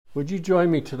Would you join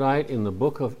me tonight in the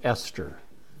book of Esther?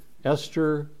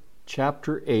 Esther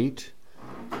chapter 8,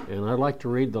 and I'd like to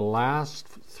read the last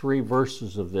 3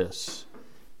 verses of this.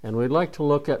 And we'd like to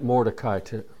look at Mordecai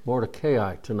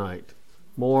tonight,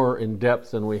 more in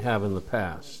depth than we have in the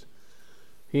past.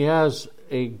 He has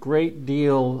a great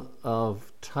deal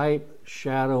of type,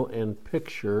 shadow, and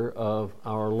picture of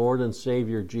our Lord and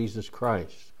Savior Jesus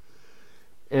Christ.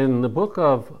 In the book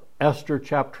of Esther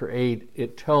chapter 8,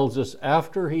 it tells us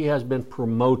after he has been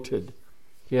promoted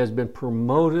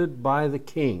by the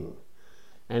king,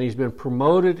 and he's been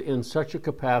promoted in such a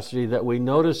capacity that we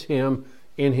notice him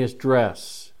in his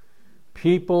dress.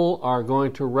 People are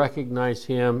going to recognize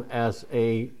him as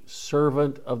a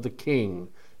servant of the king,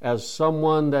 as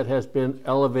someone that has been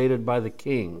elevated by the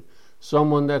king,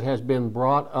 someone that has been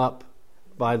brought up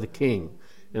by the king.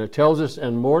 And it tells us,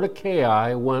 and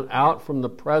Mordecai went out from the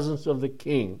presence of the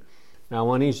king. Now,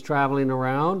 when he's traveling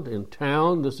around in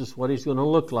town, this is what he's going to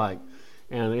look like.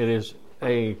 And it is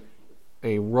a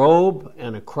robe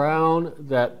and a crown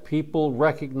that people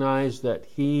recognize that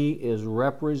he is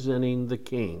representing the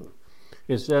king.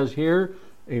 It says here,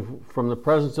 from the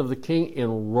presence of the king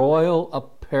in royal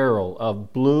apparel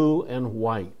of blue and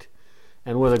white,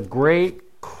 and with a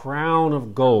great crown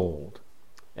of gold,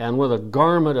 and with a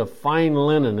garment of fine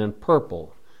linen and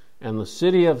purple. And the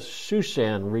city of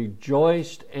Shushan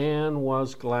rejoiced and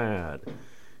was glad.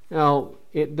 Now,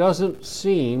 it doesn't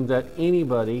seem that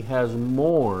anybody has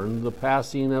mourned the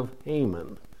passing of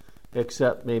Haman,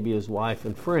 except maybe his wife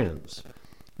and friends.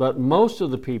 But most of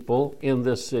the people in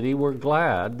this city were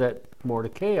glad that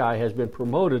Mordecai has been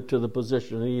promoted to the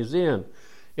position he is in.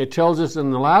 It tells us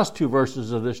in the last 2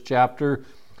 verses of this chapter,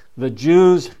 the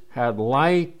Jews had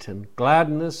light and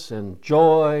gladness and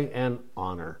joy and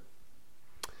honor.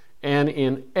 And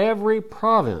in every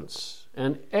province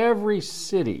and every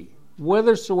city,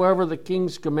 whithersoever the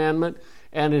king's commandment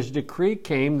and his decree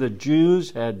came, the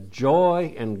Jews had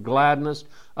joy and gladness,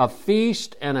 a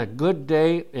feast and a good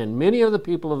day, and many of the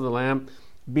people of the land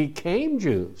became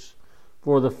Jews,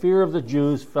 for the fear of the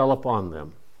Jews fell upon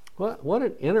them. What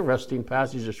an interesting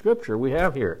passage of Scripture we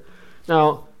have here.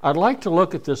 Now, I'd like to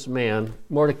look at this man,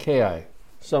 Mordecai,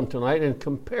 some tonight and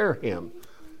compare him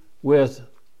with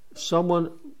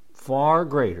someone far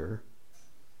greater,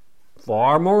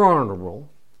 far more honorable,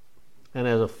 and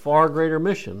has a far greater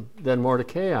mission than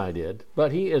Mordecai did.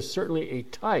 But he is certainly a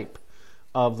type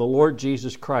of the Lord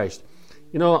Jesus Christ.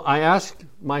 You know, I asked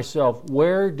myself,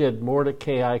 where did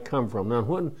Mordecai come from? Now,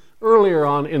 when earlier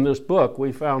on in this book,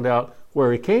 we found out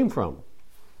where he came from.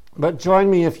 But join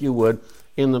me, if you would,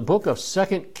 in the book of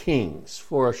 2 Kings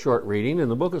for a short reading. In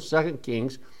the book of 2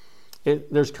 Kings,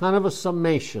 there's kind of a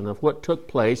summation of what took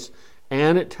place,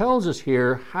 and it tells us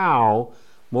here how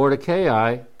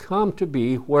Mordecai come to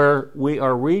be where we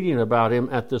are reading about him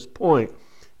at this point.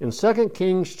 In 2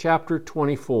 Kings chapter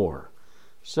 24,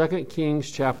 2 Kings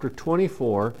chapter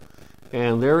 24,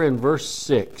 and they're in verse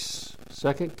 6.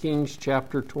 2 Kings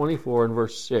chapter 24 and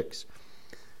verse 6.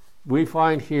 We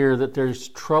find here that there's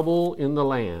trouble in the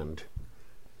land.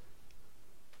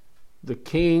 The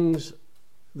kings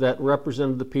that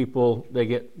represented the people, they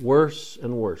get worse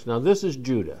and worse. Now, this is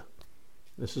Judah.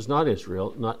 This is not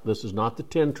Israel. This is not the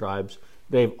 10 tribes.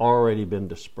 They've already been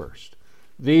dispersed.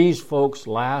 These folks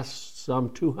last some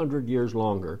 200 years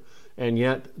longer, and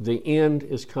yet the end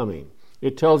is coming.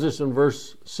 It tells us in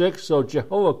verse 6, so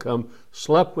Jehoiakim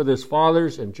slept with his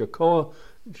fathers, and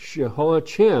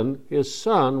Jehoiachin, his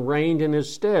son, reigned in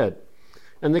his stead.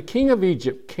 And the king of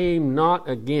Egypt came not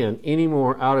again any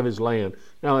more out of his land.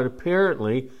 Now,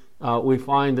 apparently, we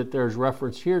find that there's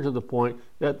reference here to the point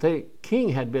that the king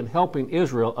had been helping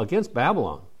Israel against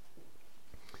Babylon.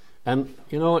 And,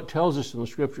 you know, it tells us in the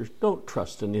Scriptures, don't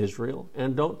trust in Israel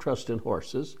and don't trust in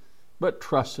horses, but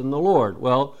trust in the Lord.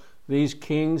 Well, these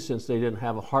kings, since they didn't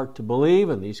have a heart to believe,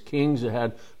 and these kings that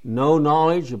had no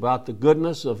knowledge about the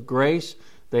goodness of grace,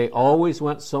 they always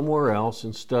went somewhere else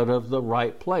instead of the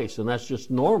right place, and that's just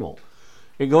normal.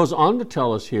 It goes on to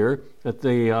tell us here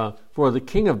that for the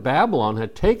king of Babylon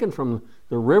had taken from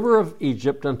the river of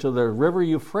Egypt unto the river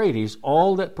Euphrates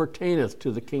all that pertaineth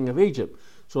to the king of Egypt.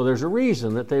 So there's a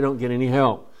reason that they don't get any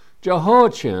help.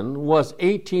 Jehoiachin was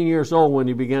 18 years old when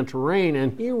he began to reign,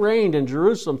 and he reigned in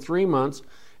Jerusalem 3 months,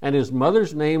 and his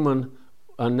mother's name was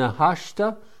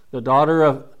Nehushta, the daughter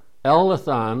of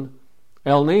Elnathan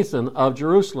of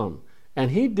Jerusalem. And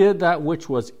he did that which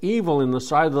was evil in the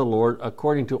sight of the Lord,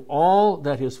 according to all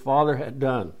that his father had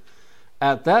done.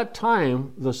 At that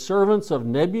time, the servants of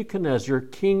Nebuchadnezzar,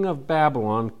 king of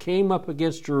Babylon, came up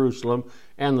against Jerusalem,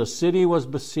 and the city was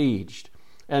besieged.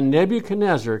 And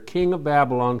Nebuchadnezzar, king of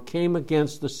Babylon, came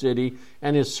against the city,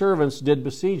 and his servants did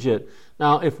besiege it.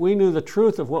 Now, if we knew the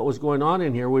truth of what was going on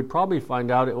in here, we'd probably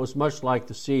find out it was much like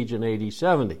the siege in AD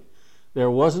 70. There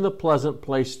wasn't a pleasant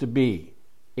place to be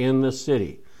in the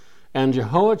city. And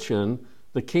Jehoiachin,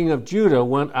 the king of Judah,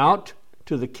 went out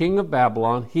to the king of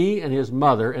Babylon, he and his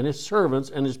mother and his servants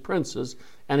and his princes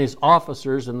and his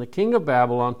officers, and the king of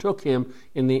Babylon took him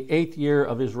in the 8th year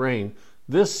of his reign.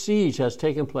 This siege has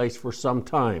taken place for some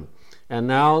time. And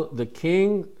now the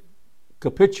king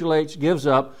capitulates, gives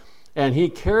up, and he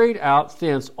carried out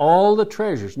thence all the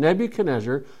treasures.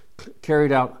 Nebuchadnezzar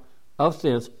carried out of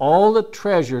thence all the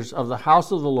treasures of the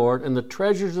house of the Lord and the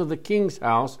treasures of the king's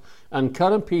house, and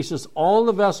cut in pieces all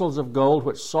the vessels of gold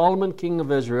which Solomon king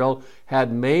of Israel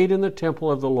had made in the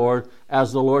temple of the Lord,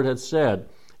 as the Lord had said.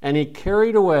 And he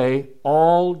carried away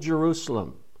all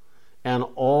Jerusalem, and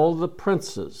all the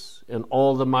princes, and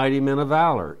all the mighty men of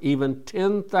valor, even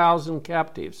 10,000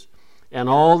 captives, and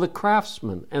all the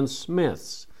craftsmen and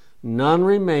smiths. None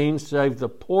remained save the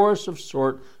poorest of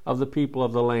sort of the people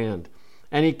of the land.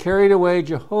 And he carried away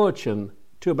Jehoiachin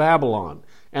to Babylon,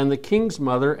 and the king's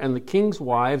mother, and the king's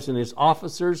wives, and his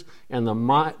officers, and the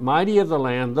mighty of the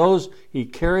land. Those he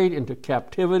carried into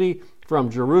captivity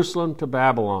from Jerusalem to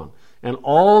Babylon. And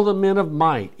all the men of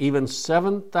might, even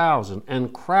 7,000,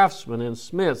 and craftsmen and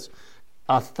smiths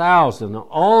 1,000, and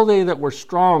all they that were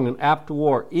strong and apt to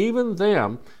war, even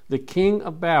them the king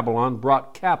of Babylon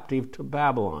brought captive to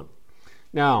Babylon.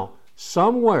 Now,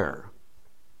 somewhere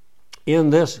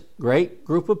in this great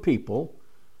group of people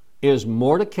is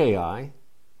Mordecai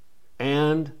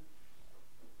and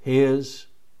his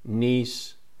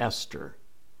niece Esther.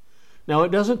 Now,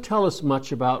 it doesn't tell us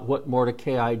much about what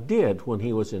Mordecai did when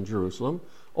he was in Jerusalem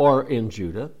or in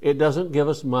Judah. It doesn't give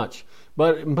us much.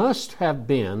 But it must have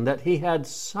been that he had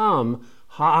some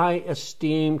high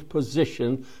esteemed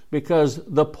position, because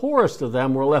the poorest of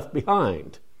them were left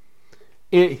behind.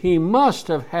 He must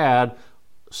have had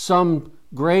some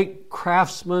great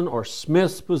craftsman or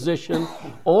smith's position,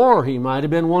 or he might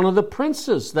have been one of the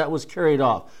princes that was carried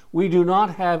off. We do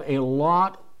not have a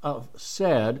lot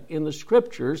said in the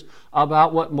scriptures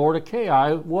about what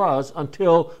Mordecai was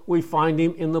until we find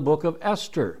him in the book of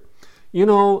Esther. You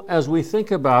know, as we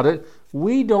think about it,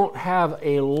 we don't have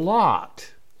a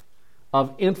lot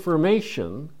of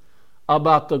information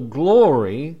about the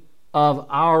glory of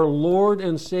our Lord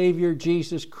and Savior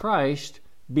Jesus Christ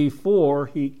before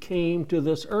he came to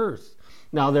this earth.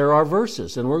 Now, there are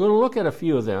verses, and we're going to look at a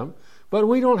few of them, but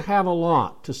we don't have a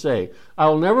lot to say.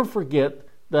 I'll never forget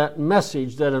that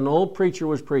message that an old preacher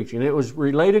was preaching. It was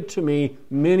related to me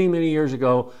many, many years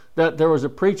ago, that there was a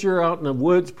preacher out in the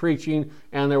woods preaching,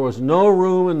 and there was no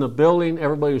room in the building.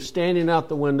 Everybody was standing out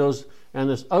the windows, and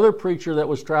this other preacher that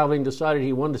was traveling decided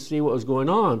he wanted to see what was going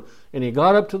on. And he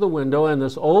got up to the window, and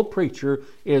this old preacher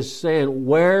is saying,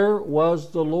 where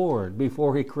was the Lord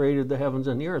before he created the heavens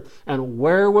and the earth? And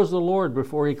where was the Lord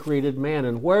before he created man?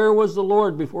 And where was the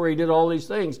Lord before he did all these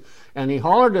things? And he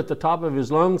hollered at the top of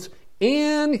his lungs,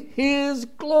 in his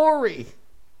glory.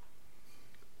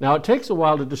 Now, it takes a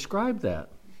while to describe that.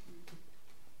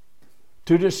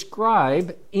 To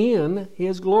describe in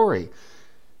his glory.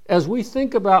 As we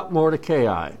think about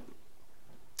Mordecai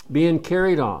being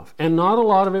carried off, and not a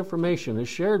lot of information is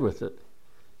shared with it,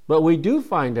 but we do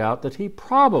find out that he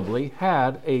probably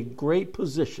had a great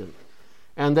position,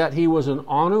 and that he was an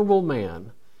honorable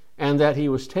man, and that he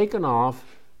was taken off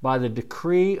by the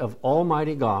decree of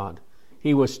Almighty God.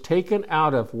 He was taken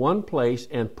out of one place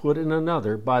and put in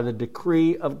another by the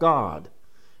decree of God.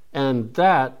 And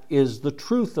that is the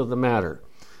truth of the matter.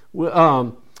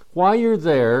 While you're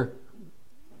there,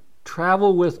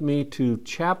 travel with me to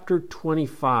chapter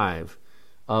 25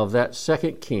 of that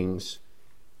 2 Kings.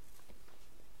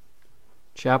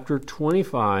 Chapter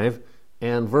 25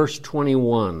 and verse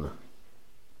 21.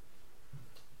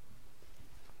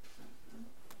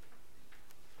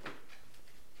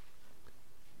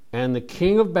 And the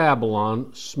king of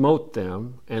Babylon smote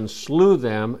them and slew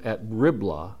them at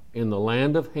Riblah in the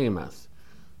land of Hamath.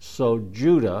 So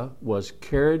Judah was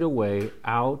carried away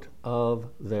out of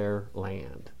their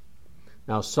land.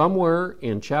 Now, somewhere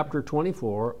in chapter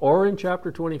 24 or in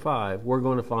chapter 25, we're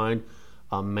going to find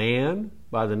a man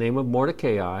by the name of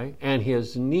Mordecai and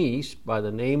his niece by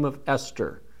the name of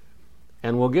Esther.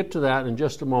 And we'll get to that in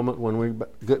just a moment when we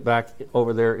get back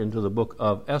over there into the book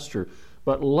of Esther.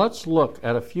 But let's look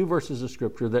at a few verses of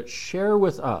Scripture that share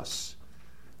with us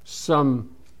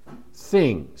some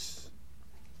things.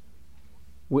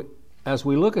 As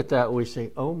we look at that, we say,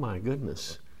 oh my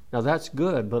goodness, now that's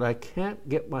good, but I can't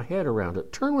get my head around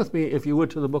it. Turn with me, if you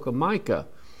would, to the book of Micah.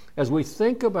 As we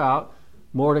think about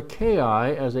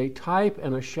Mordecai as a type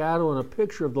and a shadow and a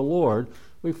picture of the Lord,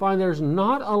 we find there's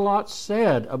not a lot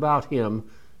said about him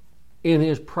in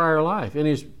his prior life, in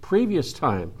his previous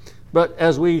time. But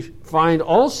as we find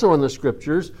also in the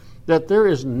Scriptures, that there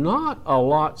is not a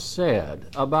lot said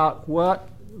about what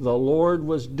the Lord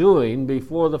was doing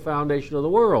before the foundation of the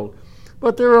world.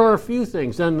 But there are a few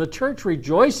things, and the church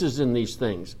rejoices in these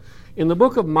things. In the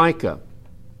book of Micah,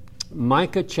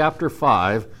 Micah chapter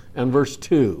 5 and verse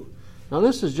 2. Now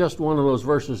this is just one of those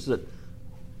verses that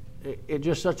it's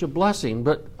just such a blessing,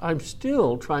 but I'm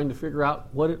still trying to figure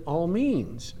out what it all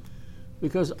means.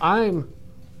 Because I'm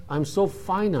so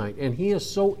finite and he is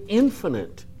so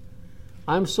infinite.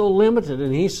 I'm so limited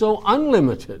and he's so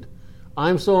unlimited.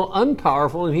 I'm so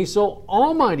unpowerful and he's so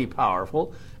almighty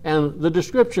powerful. And the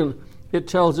description, it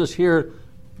tells us here,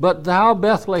 but thou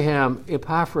Bethlehem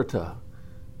Ephrathah,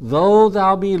 though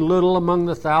thou be little among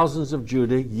the thousands of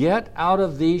Judah, yet out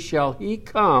of thee shall he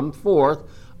come forth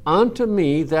unto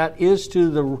me that is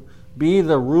to be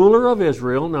the ruler of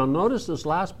Israel. Now notice this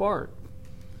last part.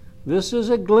 This is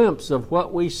a glimpse of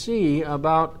what we see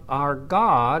about our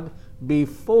God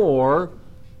before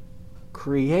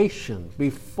creation,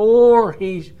 before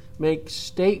he makes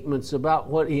statements about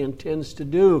what he intends to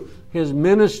do, his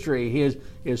ministry, his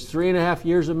 3.5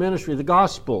 years of ministry, the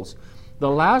Gospels. The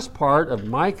last part of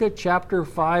Micah chapter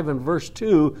 5 and verse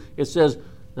 2, it says,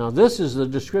 now this is the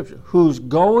description, whose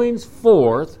goings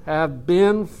forth have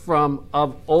been from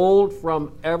of old,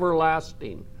 from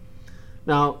everlasting.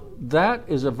 Now, that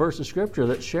is a verse of Scripture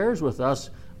that shares with us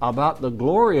about the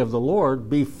glory of the Lord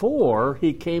before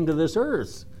he came to this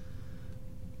earth.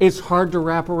 It's hard to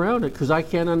wrap around it because I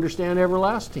can't understand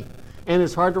everlasting. And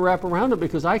it's hard to wrap around it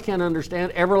because I can't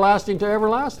understand everlasting to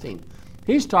everlasting.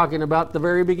 He's talking about the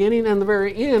very beginning and the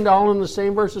very end, all in the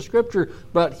same verse of Scripture.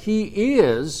 But he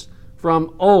is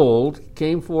from old,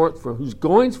 came forth, from whose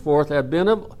goings forth have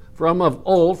been from of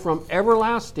old, from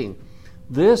everlasting.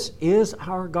 This is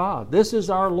our God. This is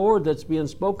our Lord that's being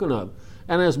spoken of.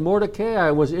 And as Mordecai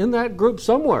was in that group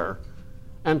somewhere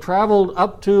and traveled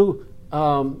up to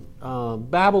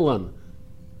Babylon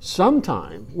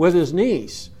sometime with his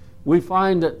niece, we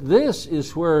find that this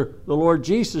is where the Lord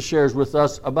Jesus shares with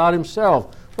us about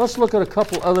himself. Let's look at a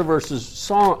couple other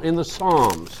verses in the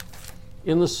Psalms.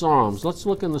 Let's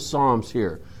look in the Psalms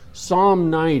here. Psalm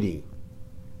 90,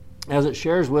 as it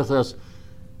shares with us,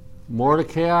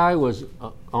 Mordecai was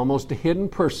almost a hidden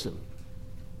person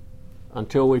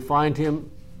until we find him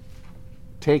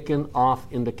taken off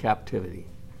into captivity.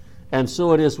 And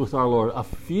so it is with our Lord. A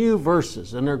few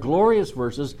verses, and they're glorious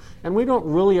verses, and we don't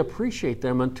really appreciate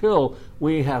them until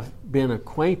we have been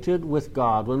acquainted with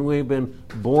God, when we've been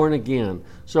born again.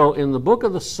 So in the book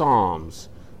of the Psalms,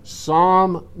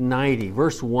 Psalm 90,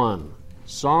 verse 1,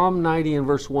 Psalm 90 and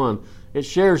verse 1, it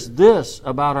shares this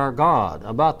about our God,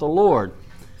 about the Lord.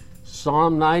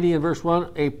 Psalm 90 and verse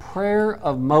 1, a prayer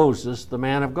of Moses, the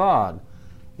man of God.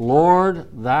 Lord,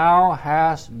 thou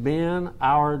hast been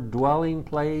our dwelling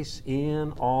place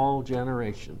in all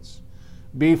generations.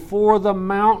 Before the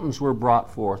mountains were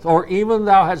brought forth, or even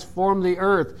thou hast formed the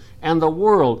earth and the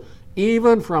world,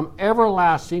 even from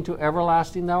everlasting to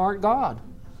everlasting thou art God.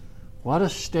 What a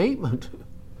statement.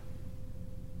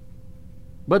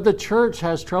 But the church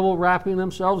has trouble wrapping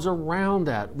themselves around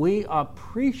that. We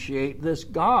appreciate this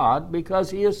God because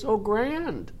he is so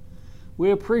grand.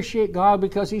 We appreciate God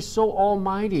because he's so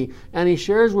almighty, and he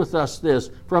shares with us this,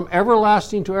 from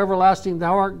everlasting to everlasting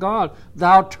thou art God.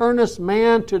 Thou turnest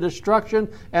man to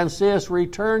destruction, and sayest,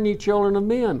 return, ye children of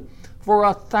men. For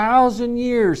 1,000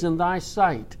 years in thy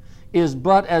sight is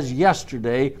but as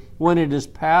yesterday, when it is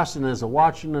past, and as a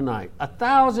watch in the night.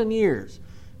 1,000 years.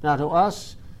 Now to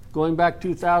us, going back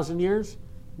 2,000 years,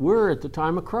 we're at the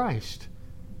time of Christ.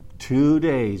 2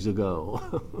 days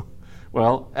ago.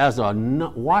 Well, as a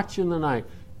watch in the night,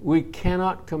 we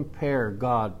cannot compare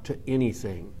God to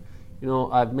anything. You know,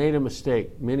 I've made a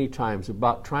mistake many times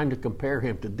about trying to compare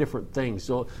him to different things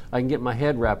so I can get my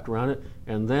head wrapped around it.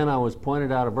 And then I was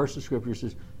pointed out a verse of Scripture that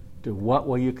says, to what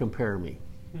will you compare me?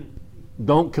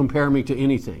 Don't compare me to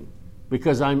anything,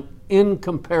 because I'm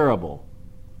incomparable,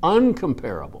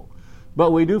 uncomparable.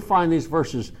 But we do find these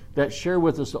verses that share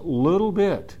with us a little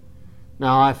bit.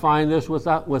 Now, I find this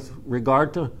with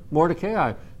regard to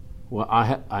Mordecai. Well,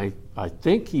 I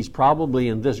think he's probably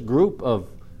in this group of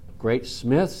great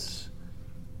smiths,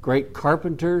 great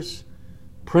carpenters,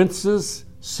 princes,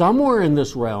 somewhere in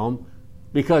this realm,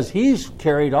 because he's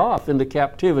carried off into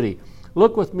captivity.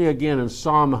 Look with me again in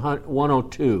Psalm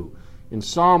 102. In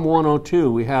Psalm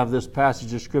 102, we have this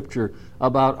passage of Scripture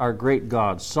about our great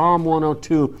God. Psalm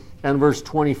 102 and verse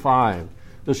 25.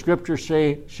 The scriptures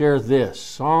share this.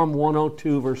 Psalm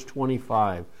 102, verse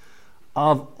 25.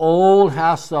 Of old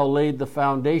hast thou laid the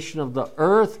foundation of the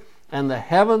earth, and the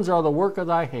heavens are the work of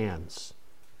thy hands.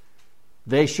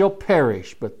 They shall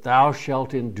perish, but thou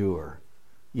shalt endure.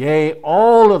 Yea,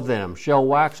 all of them shall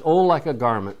wax old like a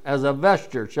garment. As a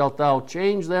vesture shalt thou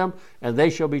change them, and they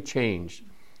shall be changed.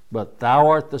 But thou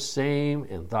art the same,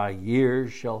 and thy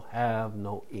years shall have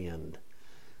no end.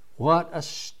 What a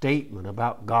statement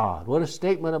about God. What a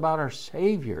statement about our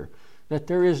Savior, that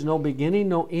there is no beginning,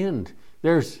 no end.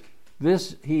 There's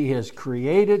this, He has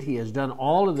created, He has done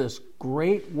all of this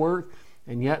great work,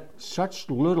 and yet such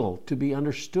little to be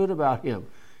understood about Him.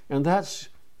 And that's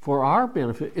for our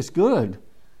benefit. It's good.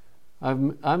 I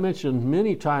mentioned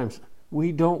many times,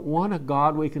 we don't want a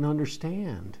God we can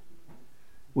understand.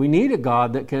 We need a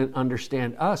God that can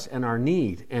understand us and our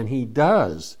need, and He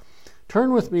does.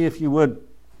 Turn with me, if you would,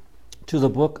 to the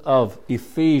book of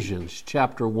Ephesians,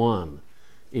 chapter 1.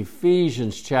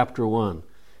 Ephesians, chapter 1.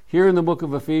 Here in the book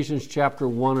of Ephesians, chapter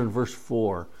 1 and verse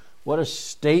 4, what a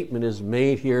statement is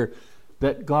made here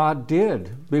that God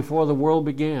did before the world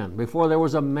began, before there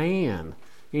was a man.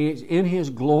 He's in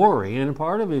His glory, and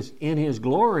part of in His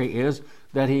glory is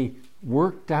that He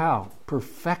worked out,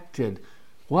 perfected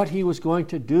what He was going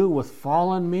to do with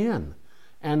fallen men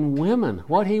and women,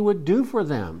 what He would do for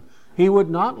them. He would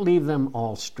not leave them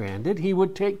all stranded. He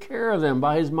would take care of them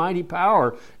by His mighty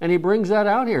power. And He brings that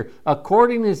out here.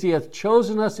 According as He hath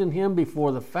chosen us in Him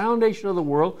before the foundation of the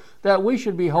world, that we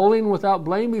should be holy and without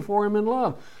blame before Him in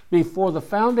love. Before the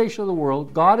foundation of the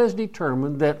world, God has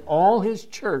determined that all His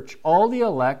church, all the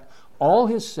elect, all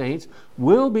His saints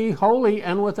will be holy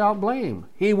and without blame.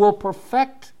 He will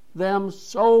perfect them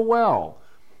so well.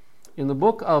 In the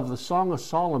book of the Song of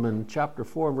Solomon, chapter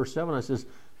 4, verse 7,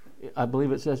 I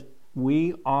believe it says,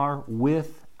 we are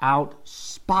without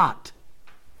spot.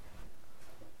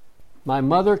 My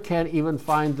mother can't even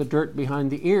find the dirt behind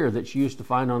the ear that she used to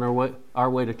find on our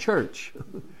way to church.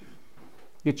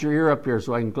 Get your ear up here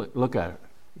so I can look at it.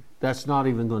 That's not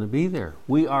even going to be there.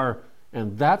 We are,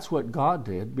 and that's what God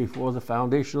did before the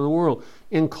foundation of the world.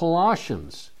 In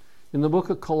Colossians, in the book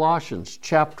of Colossians,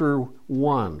 chapter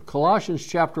 1. Colossians,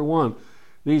 chapter 1.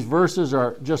 These verses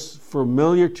are just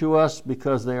familiar to us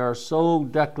because they are so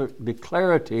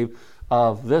declarative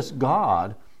of this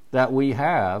God that we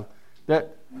have,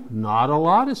 that not a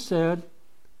lot is said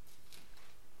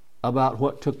about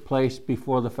what took place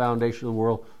before the foundation of the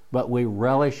world, but we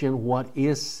relish in what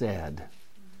is said.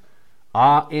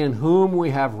 In whom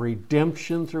we have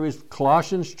redemption through His,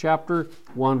 Colossians chapter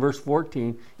 1 verse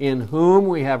 14, in whom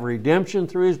we have redemption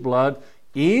through His blood,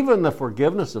 even the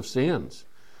forgiveness of sins,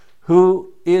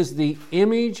 who is the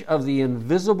image of the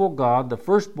invisible God, the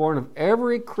firstborn of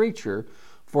every creature,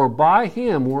 for by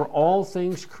Him were all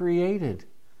things created.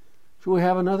 So we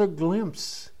have another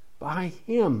glimpse. By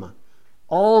Him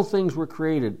all things were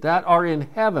created, that are in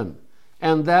heaven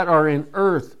and that are in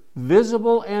earth,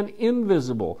 visible and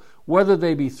invisible, whether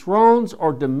they be thrones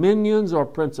or dominions or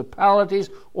principalities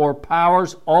or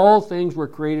powers, all things were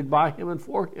created by Him and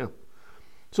for Him.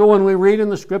 So when we read in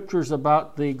the scriptures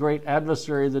about the great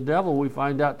adversary, the devil, we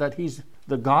find out that he's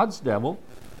the God's devil.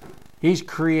 He's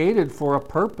created for a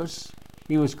purpose.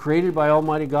 He was created by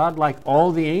Almighty God like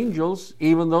all the angels,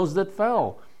 even those that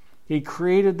fell. He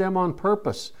created them on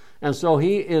purpose. And so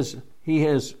he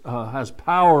has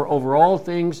power over all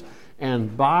things,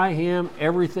 and by Him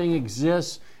everything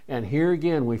exists. And here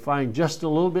again we find just a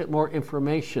little bit more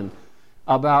information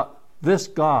about this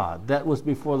God that was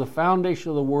before the foundation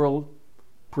of the world,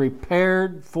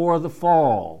 prepared for the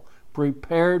fall,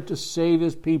 prepared to save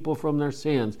His people from their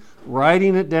sins,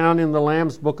 writing it down in the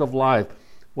Lamb's Book of Life.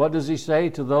 What does He say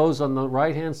to those on the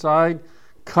right-hand side?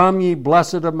 Come ye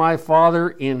blessed of my Father,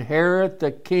 inherit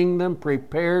the kingdom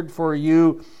prepared for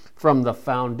you from the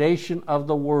foundation of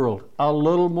the world. A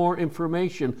little more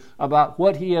information about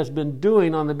what He has been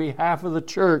doing on the behalf of the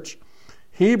church.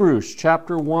 Hebrews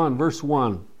chapter 1, verse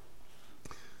 1.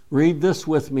 Read this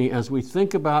with me as we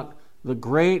think about the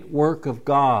great work of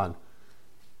God.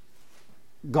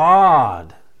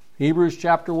 God, Hebrews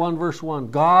chapter 1, verse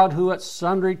 1, God who at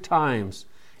sundry times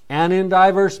and in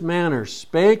diverse manners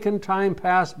spake in time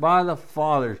past by the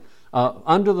fathers,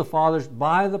 unto the fathers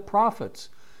by the prophets.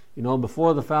 You know,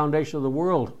 before the foundation of the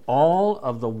world, all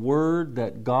of the word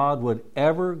that God would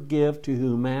ever give to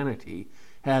humanity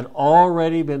had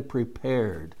already been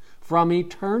prepared. From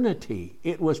eternity,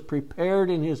 it was prepared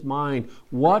in His mind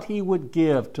what He would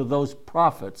give to those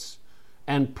prophets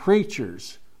and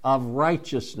preachers of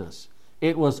righteousness.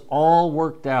 It was all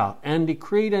worked out and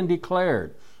decreed and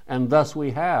declared. And thus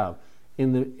we have,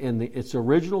 in its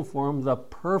original form, the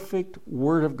perfect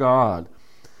Word of God.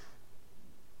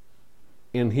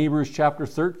 in Hebrews chapter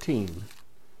 13,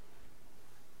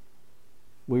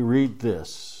 we read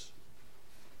this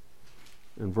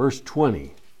in verse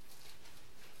 20.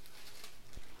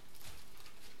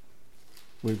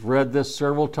 We've read this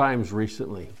several times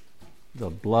recently. The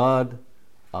blood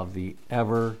of the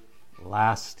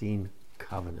everlasting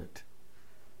covenant.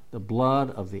 The blood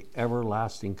of the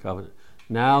everlasting covenant.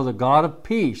 Now the God of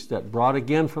peace that brought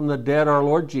again from the dead our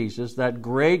Lord Jesus, that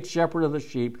great shepherd of the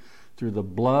sheep, through the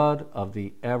blood of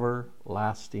the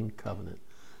everlasting covenant.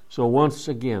 So once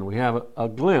again, we have a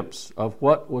glimpse of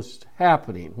what was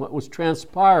happening, what was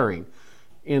transpiring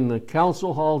in the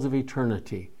council halls of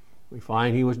eternity. We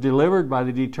find he was delivered by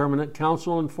the determinate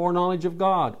counsel and foreknowledge of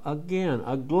God. Again,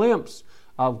 a glimpse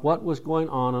of what was going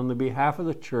on the behalf of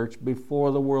the church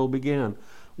before the world began.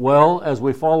 Well, as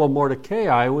we follow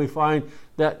Mordecai, we find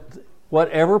that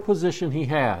whatever position he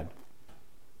had,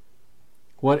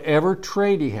 whatever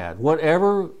trade he had,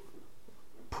 whatever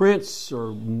prince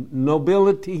or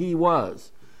nobility he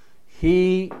was,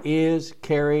 he is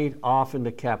carried off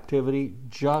into captivity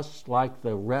just like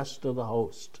the rest of the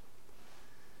host.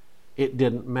 It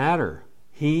didn't matter.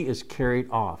 He is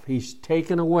carried off. He's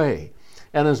taken away.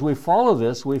 And as we follow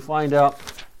this, we find out,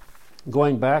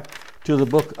 going back to the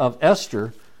book of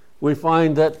Esther, we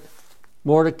find that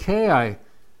Mordecai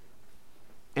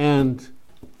and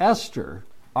Esther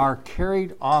are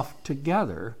carried off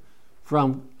together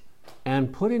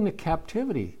and put into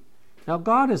captivity. Now,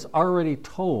 God has already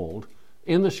told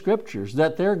in the scriptures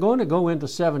that they're going to go into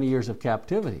 70 years of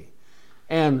captivity.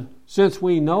 And since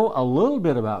we know a little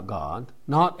bit about God,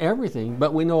 not everything,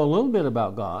 but we know a little bit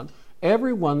about God,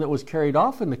 everyone that was carried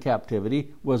off into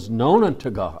captivity was known unto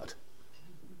God.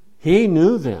 He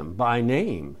knew them by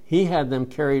name. He had them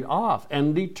carried off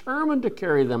and determined to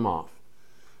carry them off.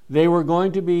 They were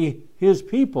going to be his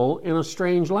people in a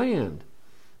strange land.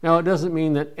 Now, it doesn't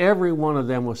mean that every one of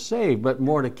them was saved, but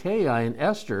Mordecai and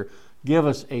Esther give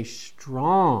us a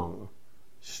strong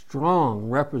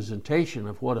representation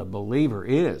of what a believer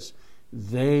is.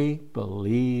 They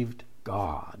believed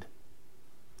God.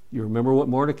 You remember what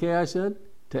Mordecai said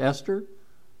to Esther?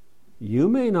 You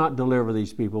may not deliver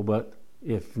these people, but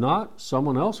if not,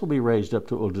 someone else will be raised up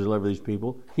to deliver these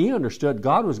people. He understood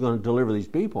God was going to deliver these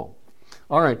people.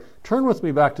 All right, turn with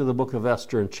me back to the book of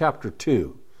Esther in chapter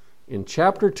 2. In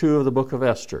chapter 2 of the book of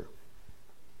Esther,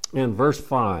 in verse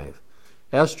 5.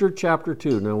 Esther chapter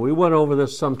 2. Now, we went over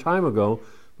this some time ago,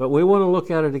 but we want to look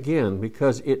at it again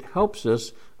because it helps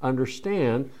us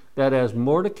understand that as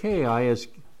Mordecai is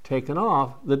taken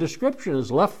off, the description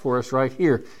is left for us right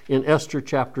here in Esther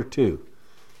chapter 2.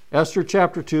 Esther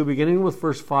chapter 2, beginning with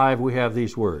verse 5, we have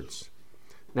these words.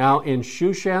 Now, in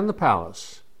Shushan the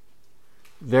palace,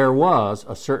 there was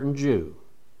a certain Jew,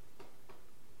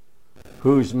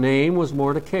 whose name was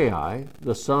Mordecai,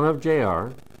 the son of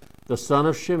Jair, the son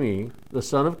of Shimei, the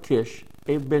son of Kish,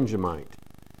 a Benjamite.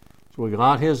 So we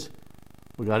got his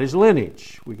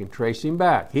lineage. We can trace him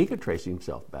back. He could trace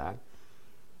himself back.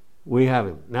 We have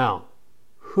him. Now,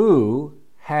 who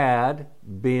had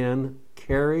been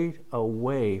carried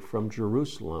away from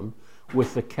Jerusalem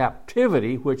with the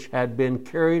captivity which had been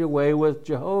carried away with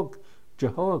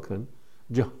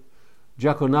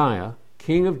Jeconiah,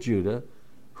 king of Judah,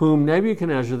 whom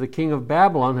Nebuchadnezzar, the king of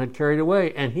Babylon, had carried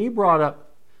away. And he brought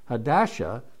up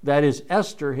Hadassah, that is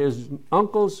Esther, his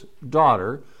uncle's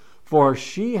daughter, for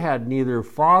she had neither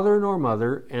father nor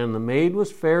mother, and the maid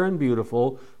was fair and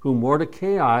beautiful, whom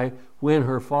Mordecai, when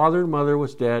her father and mother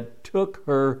was dead, took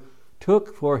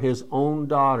for his own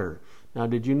daughter. Now,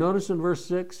 did you notice in verse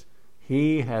 6?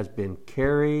 He has been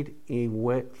carried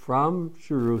away from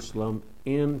Jerusalem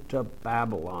into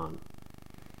Babylon.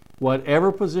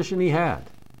 Whatever position he had,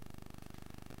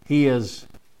 he is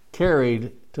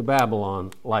carried to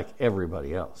Babylon like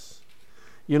everybody else.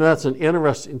 You know, that's an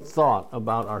interesting thought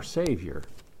about our Savior.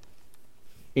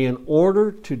 In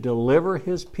order to deliver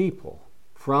his people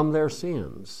from their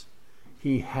sins,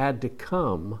 he had to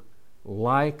come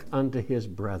like unto his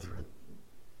brethren.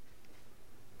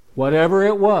 Whatever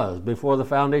it was before the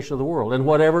foundation of the world, and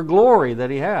whatever glory that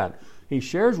he had, he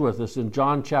shares with us in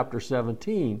John chapter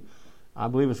 17, I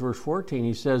believe it's verse 14,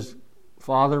 he says,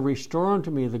 Father, restore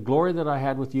unto me the glory that I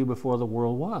had with you before the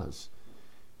world was.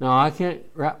 Now, I can't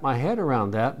wrap my head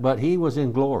around that, but he was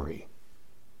in glory.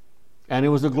 And it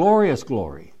was a glorious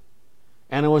glory.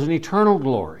 And it was an eternal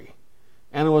glory.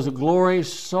 And it was a glory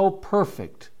so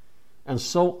perfect and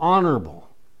so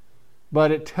honorable.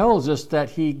 But it tells us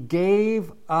that he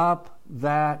gave up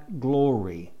that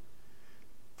glory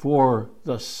for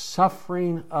the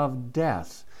suffering of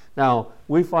death. Now,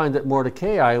 we find that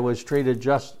Mordecai was treated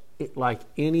just like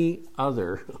any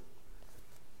other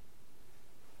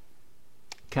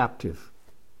captive.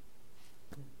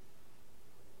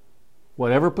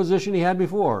 Whatever position he had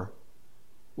before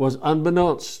was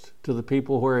unbeknownst to the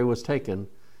people where he was taken.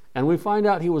 And we find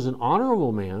out he was an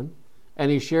honorable man, and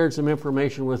he shared some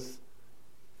information with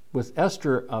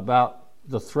Esther about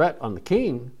the threat on the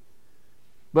king,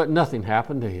 but nothing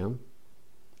happened to him,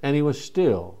 and he was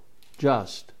still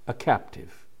just a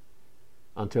captive.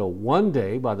 Until one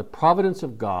day, by the providence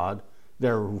of God,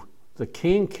 the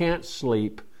king can't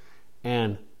sleep,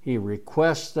 and he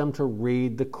requests them to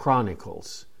read the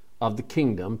chronicles of the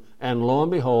kingdom, and lo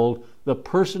and behold, the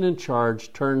person in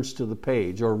charge turns to the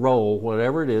page or roll,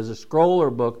 whatever it is, a scroll or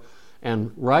book,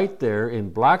 and right there in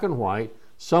black and white,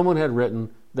 someone had written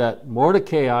that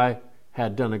Mordecai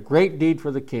had done a great deed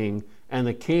for the king, and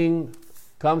the king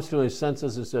comes to his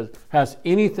senses and says, has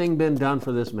anything been done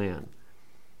for this man?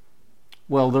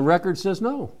 Well, the record says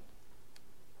no.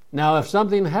 Now, if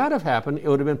something had have happened, it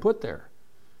would have been put there.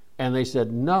 And they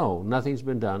said, no, nothing's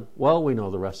been done. Well, we know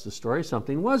the rest of the story.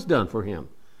 Something was done for him.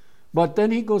 But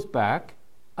then he goes back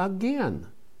again,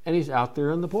 and he's out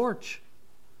there on the porch.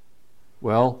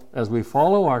 Well, as we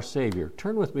follow our Savior,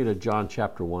 turn with me to John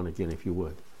chapter 1 again, if you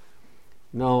would.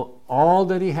 No, all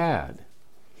that he had,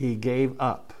 he gave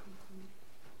up.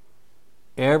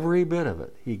 Every bit of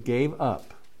it, he gave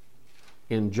up.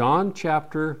 In John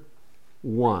chapter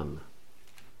 1,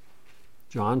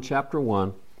 John chapter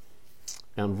 1,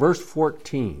 and verse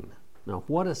 14. Now,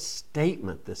 what a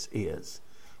statement this is.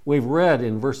 We've read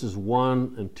in verses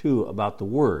 1 and 2 about the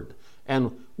Word,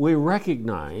 and we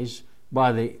recognize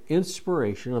by the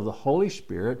inspiration of the Holy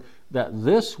Spirit that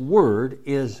this Word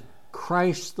is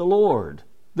Christ the Lord.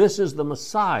 This is the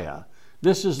Messiah.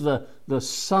 This is the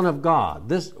Son of God.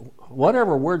 This,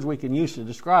 whatever words we can use to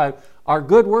describe are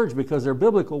good words because they're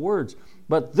biblical words.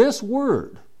 But this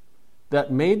Word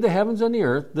that made the heavens and the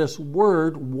earth, this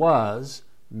Word was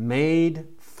made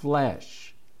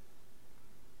flesh.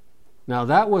 Now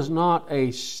that was not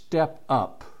a step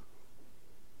up.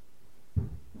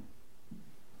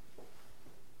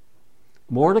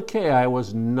 Mordecai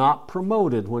was not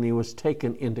promoted when he was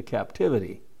taken into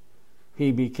captivity.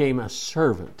 He became a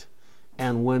servant.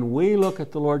 And when we look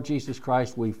at the Lord Jesus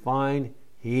Christ, we find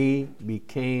he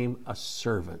became a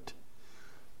servant.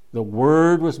 The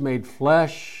Word was made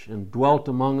flesh and dwelt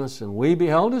among us, and we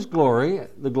beheld his glory,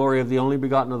 the glory of the only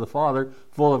begotten of the Father,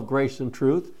 full of grace and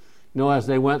truth. You know, as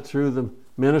they went through the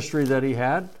ministry that he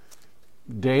had,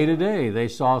 day to day, they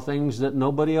saw things that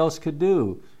nobody else could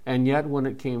do. And yet, when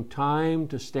it came time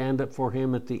to stand up for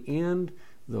him at the end,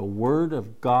 the Word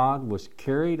of God was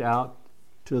carried out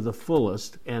to the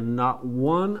fullest, and not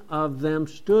one of them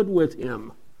stood with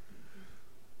him.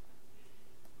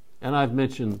 And I've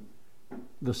mentioned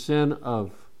the sin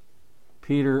of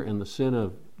Peter and the sin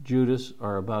of Judas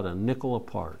are about a nickel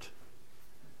apart.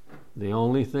 The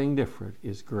only thing different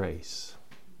is grace.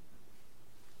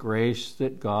 Grace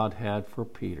that God had for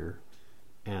Peter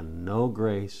and no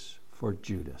grace for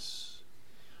Judas.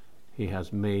 He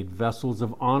has made vessels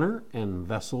of honor and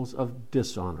vessels of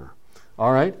dishonor.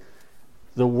 All right?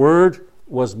 The Word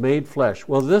was made flesh.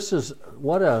 Well, this is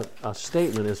what a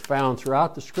statement is found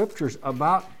throughout the Scriptures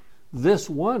about this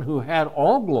one who had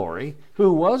all glory,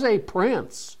 who was a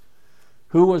prince,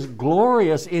 who was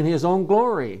glorious in his own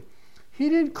glory. He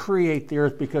didn't create the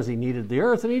earth because he needed the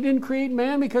earth, and he didn't create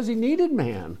man because he needed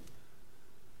man.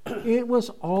 It was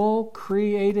all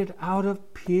created out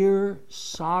of pure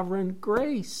sovereign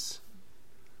grace.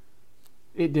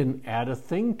 It didn't add a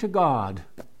thing to God.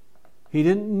 He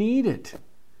didn't need it.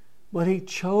 But he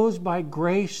chose by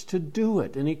grace to do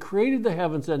it. And he created the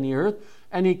heavens and the earth,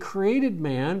 and he created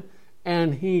man,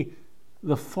 and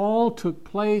the fall took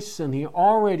place, and he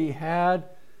already had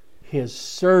his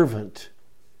servant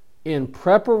in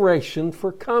preparation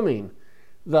for coming.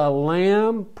 The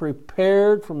Lamb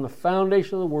prepared from the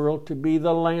foundation of the world to be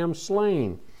the Lamb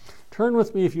slain. Turn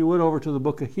with me, if you would, over to the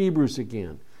book of Hebrews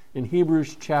again. In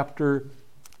Hebrews chapter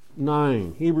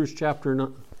 9. Hebrews chapter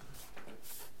 9.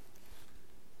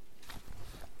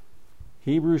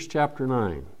 Hebrews chapter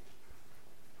 9.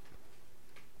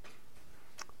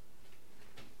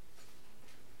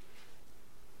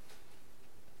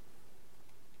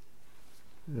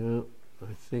 Yeah,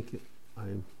 I think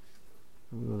I'm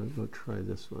going to go try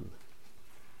this one.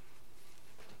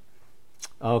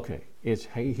 Okay, it's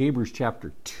Hebrews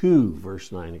chapter 2,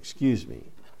 verse 9, excuse me.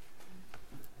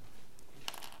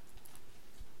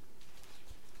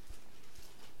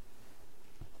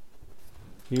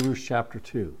 Hebrews chapter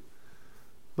 2.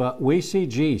 But we see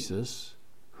Jesus,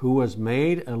 who was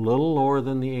made a little lower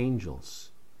than the angels,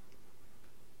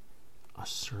 a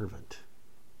servant,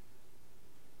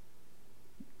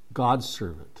 God's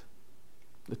servant,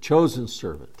 the chosen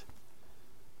servant,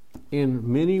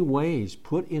 in many ways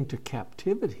put into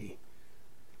captivity.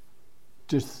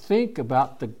 To think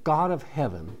about the God of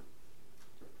heaven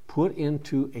put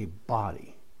into a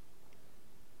body.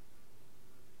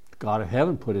 God of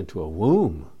heaven put into a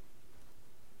womb.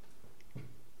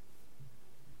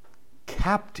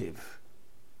 Captive.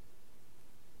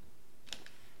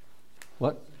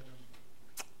 What?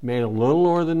 Made a little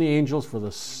lower than the angels for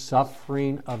the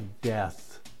suffering of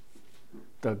death.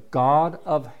 The God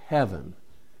of heaven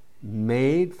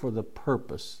made for the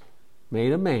purpose,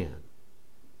 made a man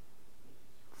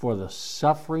for the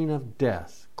suffering of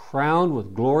death, crowned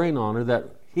with glory and honor, that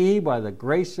he, by the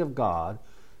grace of God,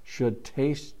 should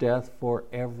taste death for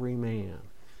every man.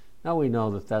 Now we know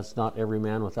that that's not every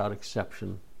man without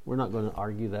exception. We're not going to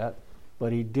argue that.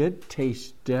 But he did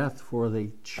taste death for the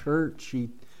church.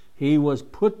 He was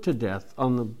put to death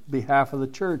on the behalf of the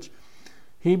church.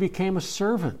 He became a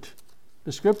servant.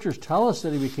 The scriptures tell us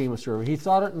that he became a servant. He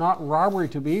thought it not robbery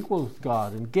to be equal with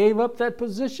God, and gave up that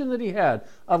position that he had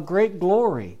of great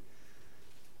glory.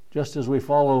 Just as we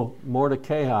follow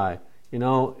Mordecai,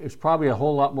 it's probably a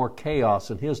whole lot more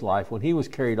chaos in his life when he was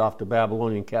carried off to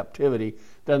Babylonian captivity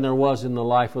than there was in the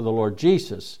life of the Lord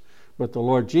Jesus. But the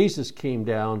Lord Jesus came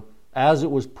down as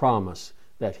it was promised,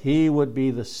 that he would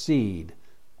be the seed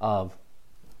of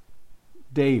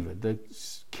David, the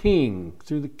king,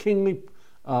 through the kingly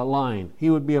line. He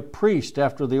would be a priest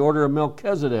after the order of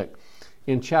Melchizedek.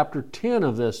 In chapter 10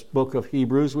 of this book of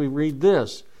Hebrews, we read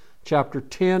this, chapter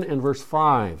 10 and verse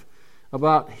 5,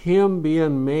 about him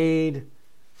being made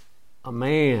a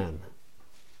man,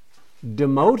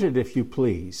 demoted, if you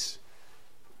please.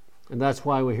 And that's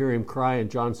why we hear him cry in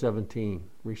John 17,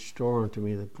 restore unto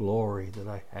me the glory that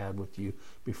I had with you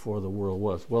before the world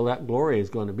was. Well, that glory is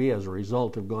going to be as a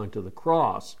result of going to the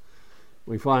cross.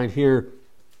 We find here,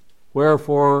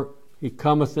 wherefore he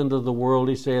cometh into the world,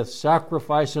 he saith,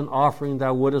 sacrifice and offering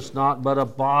thou wouldest not, but a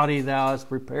body thou hast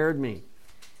prepared me.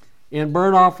 In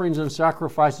burnt offerings and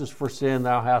sacrifices for sin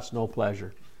thou hast no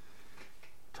pleasure.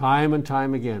 Time and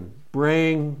time again,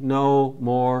 bring no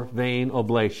more vain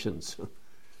oblations.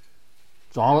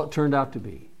 It's all it turned out to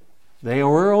be. They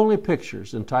were only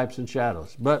pictures and types and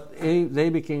shadows, but they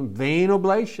became vain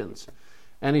oblations.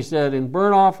 And he said, in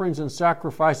burnt offerings and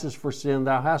sacrifices for sin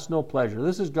thou hast no pleasure.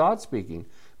 This is God speaking.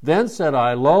 Then said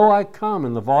I, lo, I come.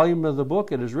 In the volume of the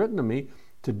book it is written to me,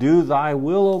 to do thy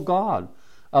will, O God.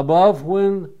 Above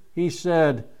when he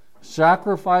said,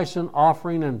 sacrifice and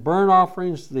offering and burnt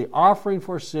offerings, the offering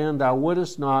for sin thou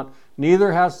wouldest not,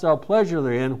 neither hast thou pleasure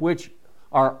therein, which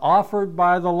are offered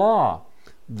by the law.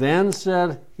 Then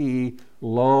said he,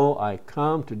 lo, I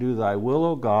come to do thy will,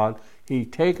 O God. He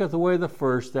taketh away the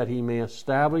first, that he may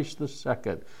establish the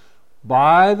second.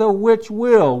 By the which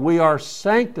will we are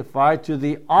sanctified to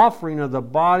the offering of the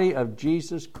body of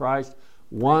Jesus Christ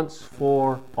once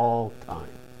for all time.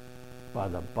 By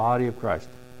the body of Christ.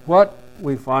 What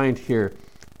we find here,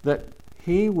 that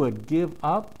he would give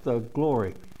up the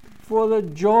glory. For the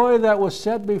joy that was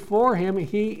set before him,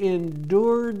 he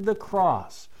endured the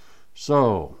cross.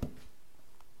 So,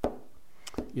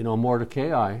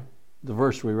 Mordecai, the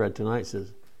verse we read tonight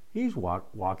says, he's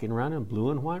walking around in blue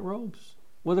and white robes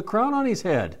with a crown on his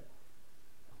head.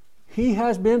 He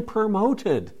has been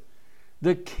promoted.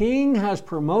 The king has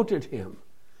promoted him.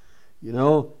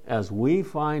 As we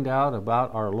find out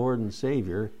about our Lord and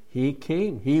Savior, he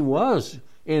came. He was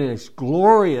in his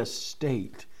glorious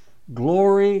state.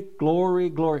 Glory, glory,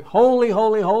 glory. Holy,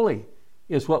 holy, holy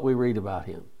is what we read about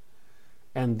him.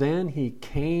 And then he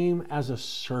came as a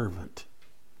servant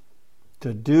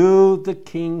to do the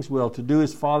king's will, to do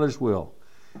his father's will.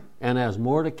 And as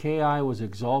Mordecai was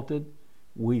exalted,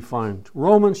 we find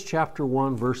Romans chapter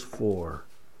 1, verse 4.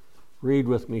 Read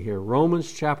with me here.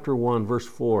 Romans chapter 1, verse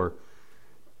 4.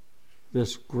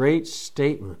 This great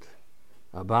statement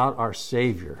about our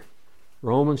Savior.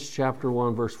 Romans chapter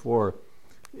 1, verse 4.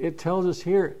 It tells us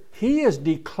here, he is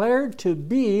declared to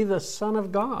be the Son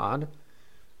of God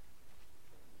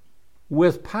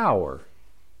with power,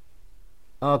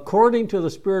 according to the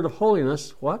Spirit of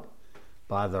holiness, what?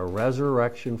 By the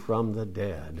resurrection from the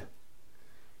dead.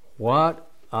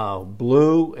 What a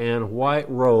blue and white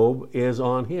robe is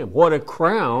on him. What a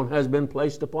crown has been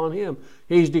placed upon him.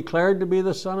 He's declared to be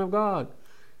the Son of God.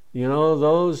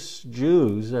 Those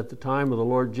Jews at the time of the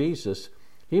Lord Jesus,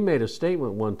 he made a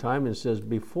statement one time and says,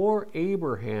 before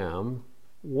Abraham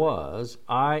was,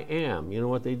 I am. You know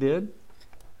what they did?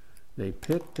 They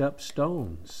picked up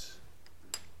stones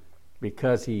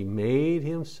because he made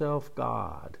himself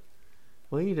God.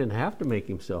 Well, he didn't have to make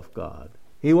himself God.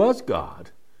 He was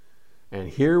God. And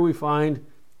here we find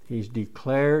He's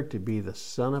declared to be the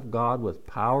Son of God with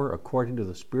power according to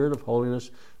the Spirit of holiness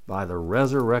by the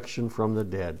resurrection from the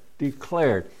dead.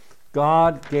 Declared.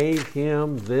 God gave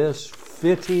him this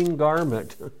fitting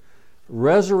garment,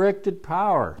 resurrected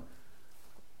power.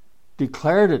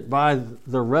 Declared it by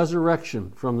the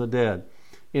resurrection from the dead.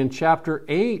 In chapter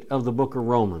 8 of the book of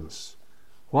Romans,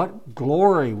 what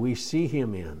glory we see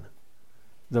him in.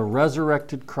 The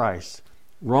resurrected Christ.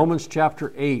 Romans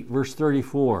chapter 8, verse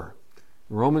 34.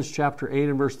 Romans chapter 8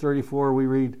 and verse 34, we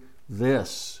read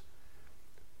this.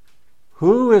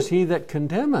 Who is he that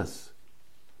condemneth?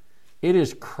 It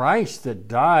is Christ that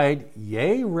died,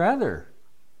 yea, rather,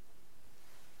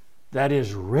 that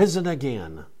is risen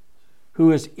again,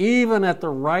 who is even at the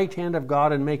right hand of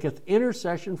God and maketh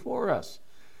intercession for us.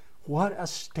 What a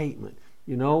statement.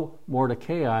 You know,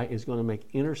 Mordecai is going to make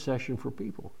intercession for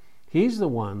people. He's the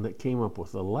one that came up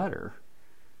with the letter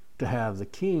to have the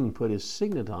king put his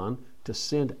signet on to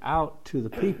send out to the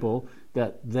people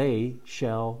that they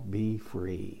shall be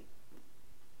free.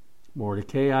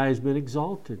 Mordecai has been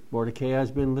exalted. Mordecai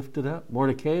has been lifted up.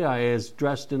 Mordecai is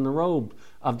dressed in the robe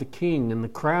of the king and the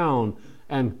crown,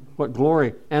 and what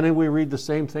glory. And then we read the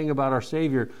same thing about our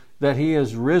Savior, that he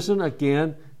is risen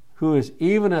again, who is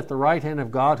even at the right hand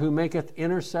of God, who maketh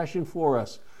intercession for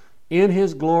us. In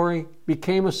his glory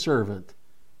became a servant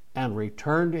and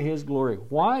returned to his glory.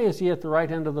 Why is he at the right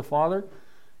hand of the Father?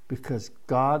 Because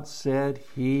God said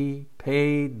he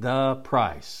paid the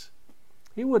price.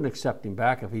 He wouldn't accept him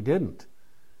back if he didn't.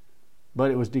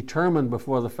 But it was determined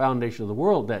before the foundation of the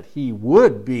world that he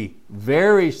would be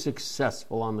very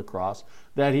successful on the cross,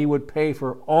 that he would pay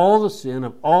for all the sin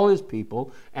of all his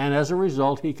people, and as a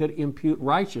result he could impute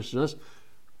righteousness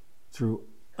through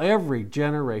every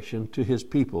generation to his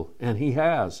people. And he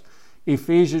has.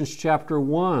 Ephesians chapter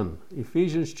 1.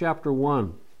 Ephesians chapter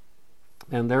 1.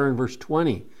 And there in verse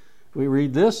 20, we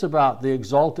read this about the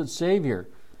exalted Savior,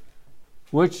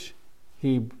 which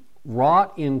he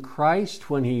wrought in Christ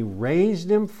when he raised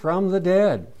him from the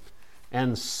dead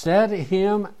and set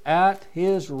him at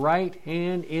his right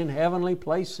hand in heavenly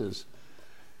places.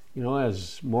 You know,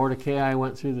 as Mordecai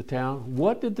went through the town,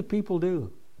 what did the people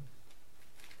do?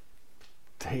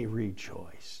 They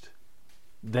rejoiced.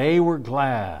 They were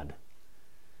glad.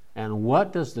 And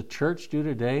what does the church do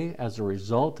today as a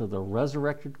result of the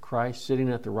resurrected Christ sitting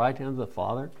at the right hand of the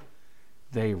Father?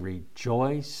 They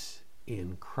rejoice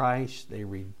in Christ. They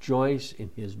rejoice in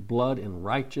his blood and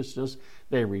righteousness.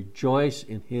 They rejoice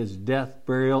in his death,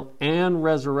 burial, and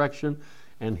resurrection.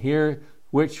 And here,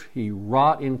 which he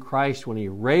wrought in Christ when he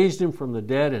raised him from the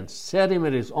dead and set him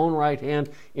at his own right hand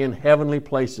in heavenly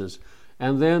places.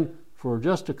 And then, for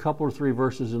just a couple or three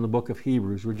verses in the book of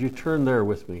Hebrews, would you turn there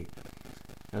with me?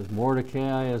 As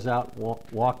Mordecai is out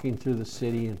walking through the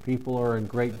city and people are in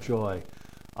great joy,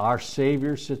 our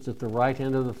Savior sits at the right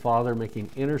hand of the Father making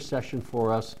intercession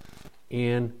for us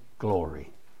in glory.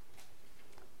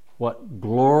 What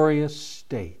glorious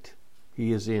state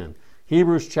he is in.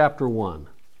 Hebrews chapter 1.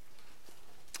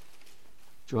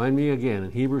 Join me again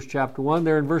in Hebrews chapter 1,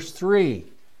 there in verse 3.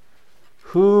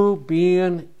 Who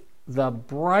being the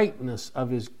brightness of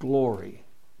his glory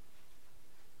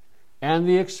and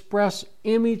the express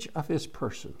image of his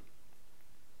person,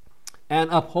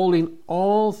 and upholding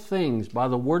all things by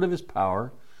the word of his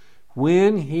power,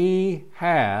 when he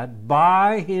had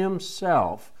by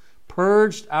himself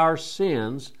purged our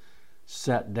sins,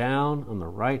 sat down on the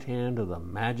right hand of the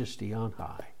Majesty on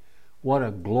high. What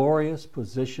a glorious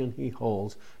position he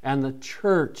holds. And the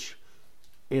church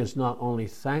is not only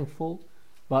thankful,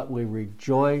 but we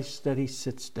rejoice that he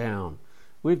sits down.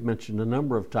 We've mentioned a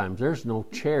number of times, there's no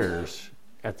chairs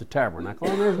at the tabernacle,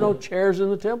 and there's no chairs in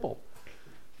the temple.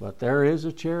 But there is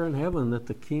a chair in heaven that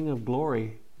the King of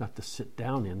Glory got to sit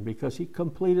down in because he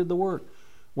completed the work.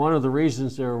 One of the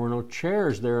reasons there were no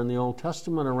chairs there in the Old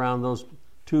Testament around those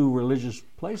two religious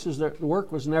places, the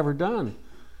work was never done.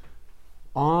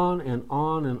 On and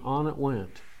on and on it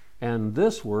went. And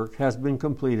this work has been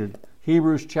completed.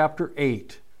 Hebrews chapter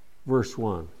 8, verse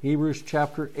 1. Hebrews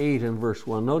chapter 8 and verse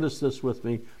 1. Notice this with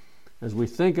me as we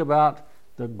think about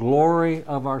the glory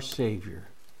of our Savior.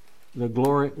 The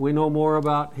glory, we know more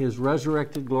about his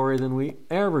resurrected glory than we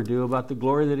ever do about the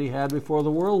glory that he had before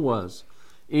the world was,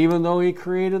 even though he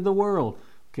created the world.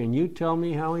 Can you tell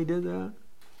me how he did that?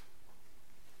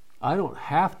 I don't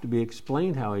have to be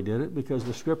explained how he did it because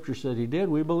the scripture said he did.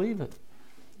 We believe it.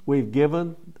 We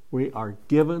are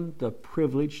given the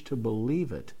privilege to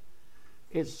believe it.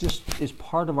 It's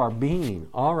part of our being.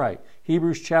 All right,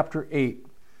 Hebrews chapter 8,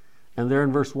 and there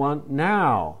in verse 1,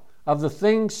 now, of the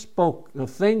things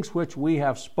which we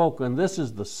have spoken, this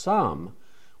is the sum,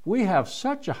 We have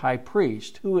such a high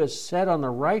priest who is set on the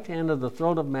right hand of the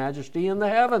throne of majesty in the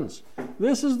heavens.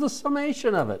 This is the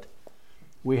summation of it.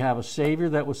 We have a Savior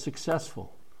that was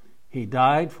successful. He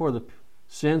died for the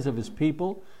sins of his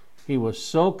people. He was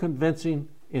so convincing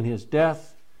in his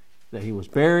death that he was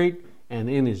buried, and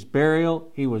in his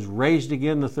burial he was raised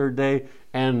again the third day,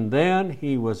 and then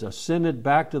he was ascended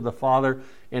back to the Father,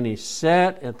 and he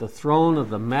sat at the throne of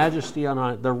the majesty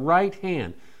on the right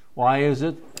hand. Why is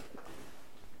it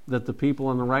that the people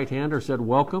on the right hand are said,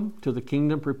 "Welcome to the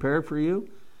kingdom prepared for you"?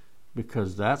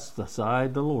 Because that's the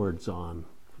side the Lord's on.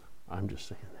 I'm just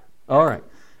saying that. All right.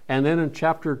 And then in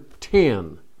chapter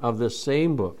 10 of this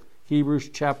same book, Hebrews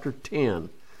chapter 10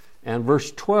 and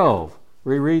verse 12,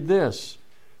 we read this.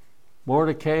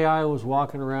 Mordecai was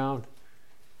walking around.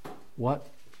 What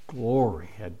glory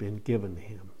had been given to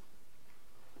him.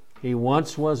 He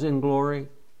once was in glory.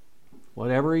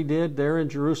 Whatever he did there in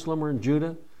Jerusalem or in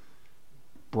Judah,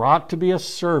 brought to be a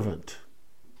servant,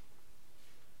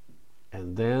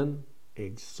 and then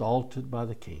exalted by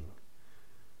the king.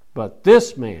 But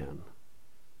this man,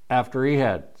 after he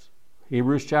had,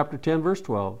 Hebrews chapter 10, verse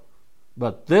 12,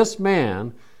 but this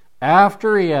man,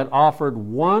 after he had offered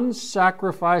one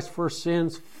sacrifice for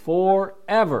sins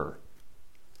forever,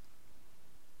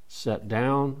 sat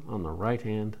down on the right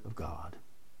hand of God.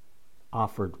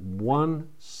 Offered one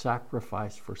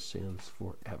sacrifice for sins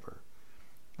forever.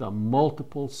 The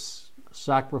multiple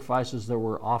sacrifices that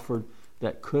were offered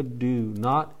that could do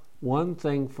not one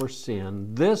thing for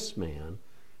sin, this man,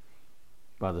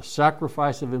 by the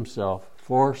sacrifice of himself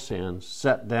for sins,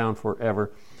 sat down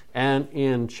forever. And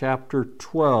in chapter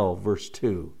 12, verse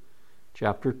 2,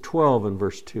 chapter 12 and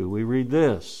verse 2, we read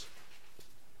this.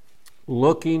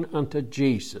 Looking unto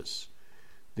Jesus,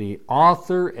 the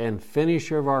author and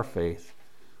finisher of our faith,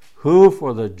 who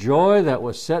for the joy that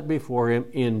was set before him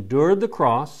endured the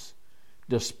cross,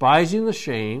 despising the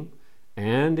shame,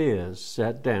 and is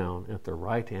set down at the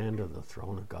right hand of the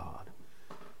throne of God.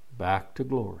 Back to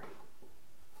glory.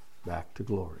 Back to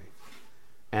glory.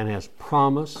 And has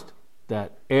promised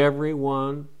that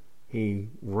everyone he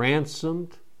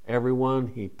ransomed, everyone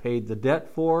he paid the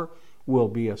debt for, will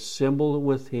be assembled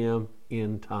with him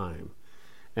in time.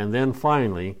 And then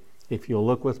finally, if you'll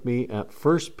look with me at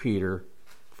 1 Peter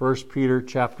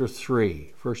chapter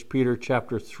 3. 1 Peter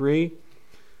chapter 3,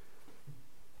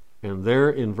 and there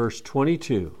in verse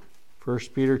 22. 1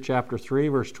 Peter chapter 3,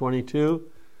 verse 22.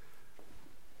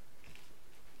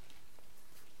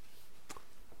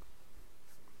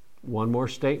 One more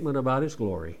statement about his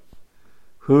glory.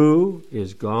 Who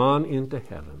is gone into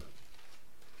heaven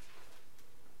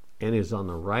and is on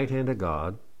the right hand of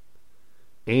God,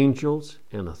 angels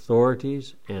and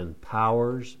authorities and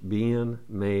powers being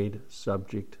made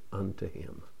subject unto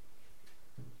him.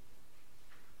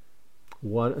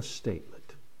 What a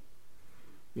statement.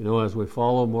 You know, as we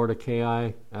follow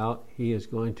Mordecai out, he is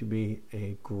going to be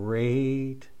a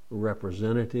great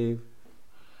representative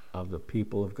of the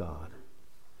people of God.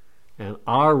 And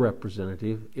our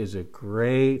representative is a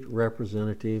great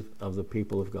representative of the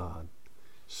people of God.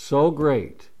 So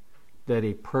great that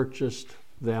he purchased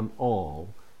them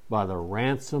all by the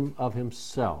ransom of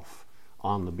himself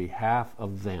on the behalf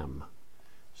of them.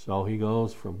 So he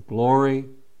goes from glory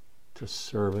to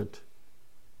servant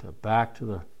to back to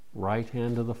the right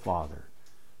hand of the Father.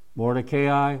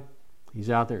 Mordecai, he's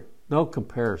out there. No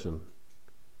comparison,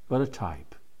 but a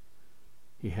type.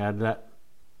 He had that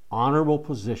honorable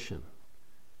position.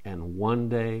 And one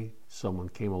day someone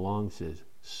came along and says,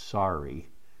 sorry,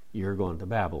 you're going to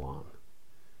Babylon.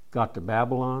 Got to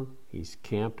Babylon, he's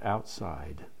camped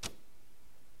outside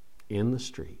in the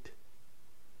street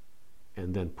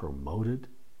and then promoted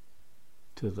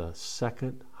to the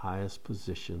second highest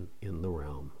position in the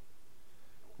realm.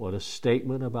 What a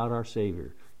statement about our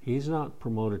Savior. He's not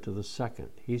promoted to the second.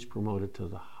 He's promoted to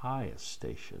the highest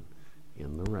station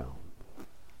in the realm.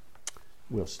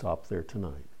 We'll stop there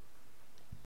tonight.